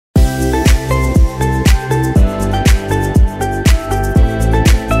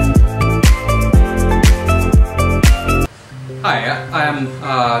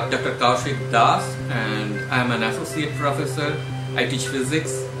Das and I am an associate professor. I teach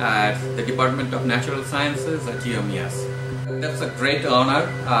physics at the Department of Natural Sciences at UMES. That's a great honor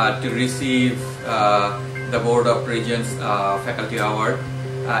to receive the Board of Regents Faculty Award.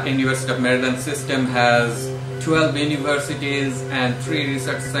 University of Maryland system has 12 universities and 3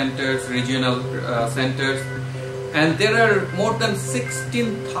 research centers, regional centers, and there are more than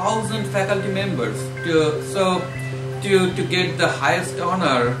 16,000 faculty members. To get the highest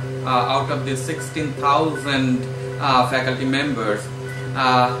honor out of these 16,000 faculty members,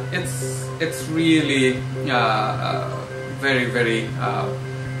 it's really very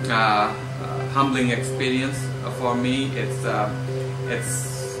humbling experience for me. It's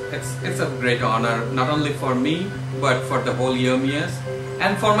a great honor, not only for me but for the whole UMES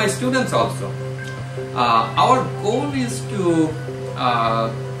and for my students also. Our goal is to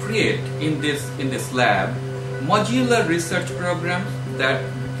create in this lab modular research programs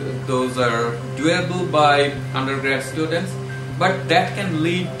those are doable by undergrad students, but that can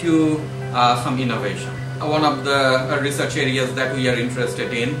lead to some innovation. One of the research areas that we are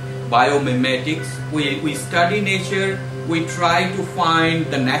interested in, biomimetics. We study nature. We try to find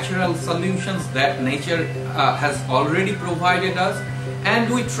the natural solutions that nature has already provided us, and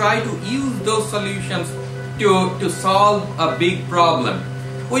we try to use those solutions to solve a big problem.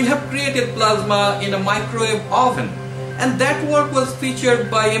 We have created plasma in a microwave oven, and that work was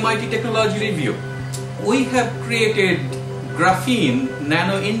featured by MIT Technology Review. We have created graphene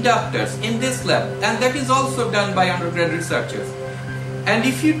nanoinductors in this lab, and that is also done by undergrad researchers. And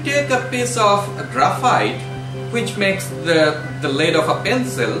if you take a piece of graphite, which makes the lead of a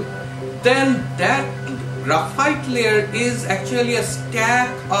pencil, then that graphite layer is actually a stack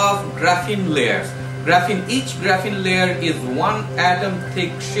of graphene layers. Each graphene layer is 1 atom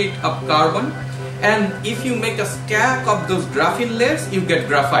thick sheet of carbon, and if you make a stack of those graphene layers, you get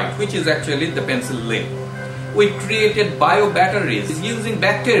graphite, which is actually the pencil lead. We created biobatteries using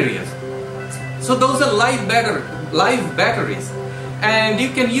bacteria. So those are live batteries, and you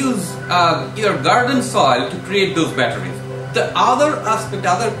can use your garden soil to create those batteries. The other aspect,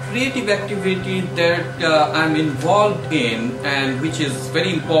 other creative activity that I'm involved in, and which is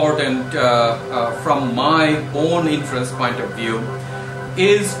very important from my own interest point of view,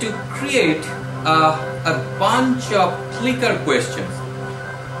 is to create a bunch of clicker questions.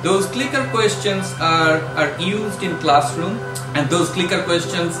 Those clicker questions are used in classroom, and those clicker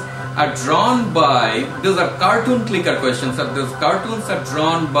questions are drawn by, those are cartoon clicker questions, and those cartoons are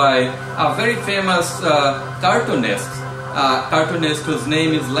drawn by a very famous cartoonist whose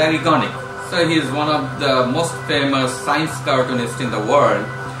name is Larry Connick. So he is one of the most famous science cartoonists in the world,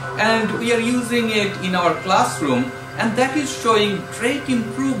 and we are using it in our classroom, and that is showing great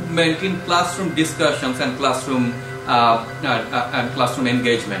improvement in classroom discussions and classroom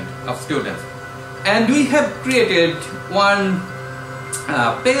engagement of students. And we have created one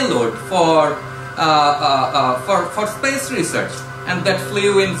payload for space research, and that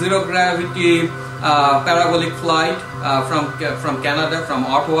flew in zero gravity parabolic flight from Canada, from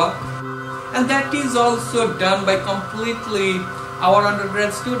Ottawa, and that is also done by completely our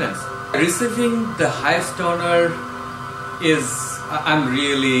undergrad students. Receiving the highest honor I'm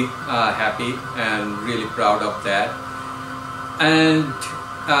really happy and really proud of that, and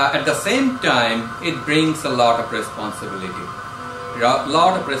at the same time it brings a lot of responsibility. A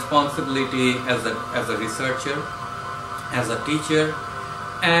lot of responsibility as a researcher, as a teacher,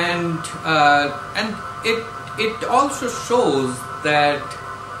 and it also shows that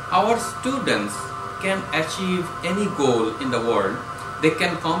our students can achieve any goal in the world. They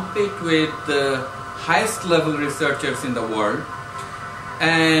can compete with the highest level researchers in the world,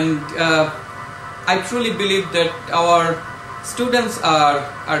 and I truly believe that our students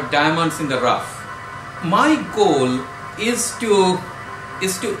are diamonds in the rough. My goal is to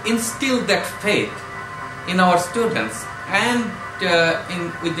instill that faith in our students and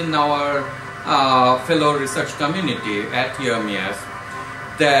within our fellow research community at UMES,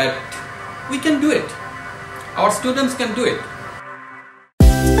 that we can do it. Our students can do it.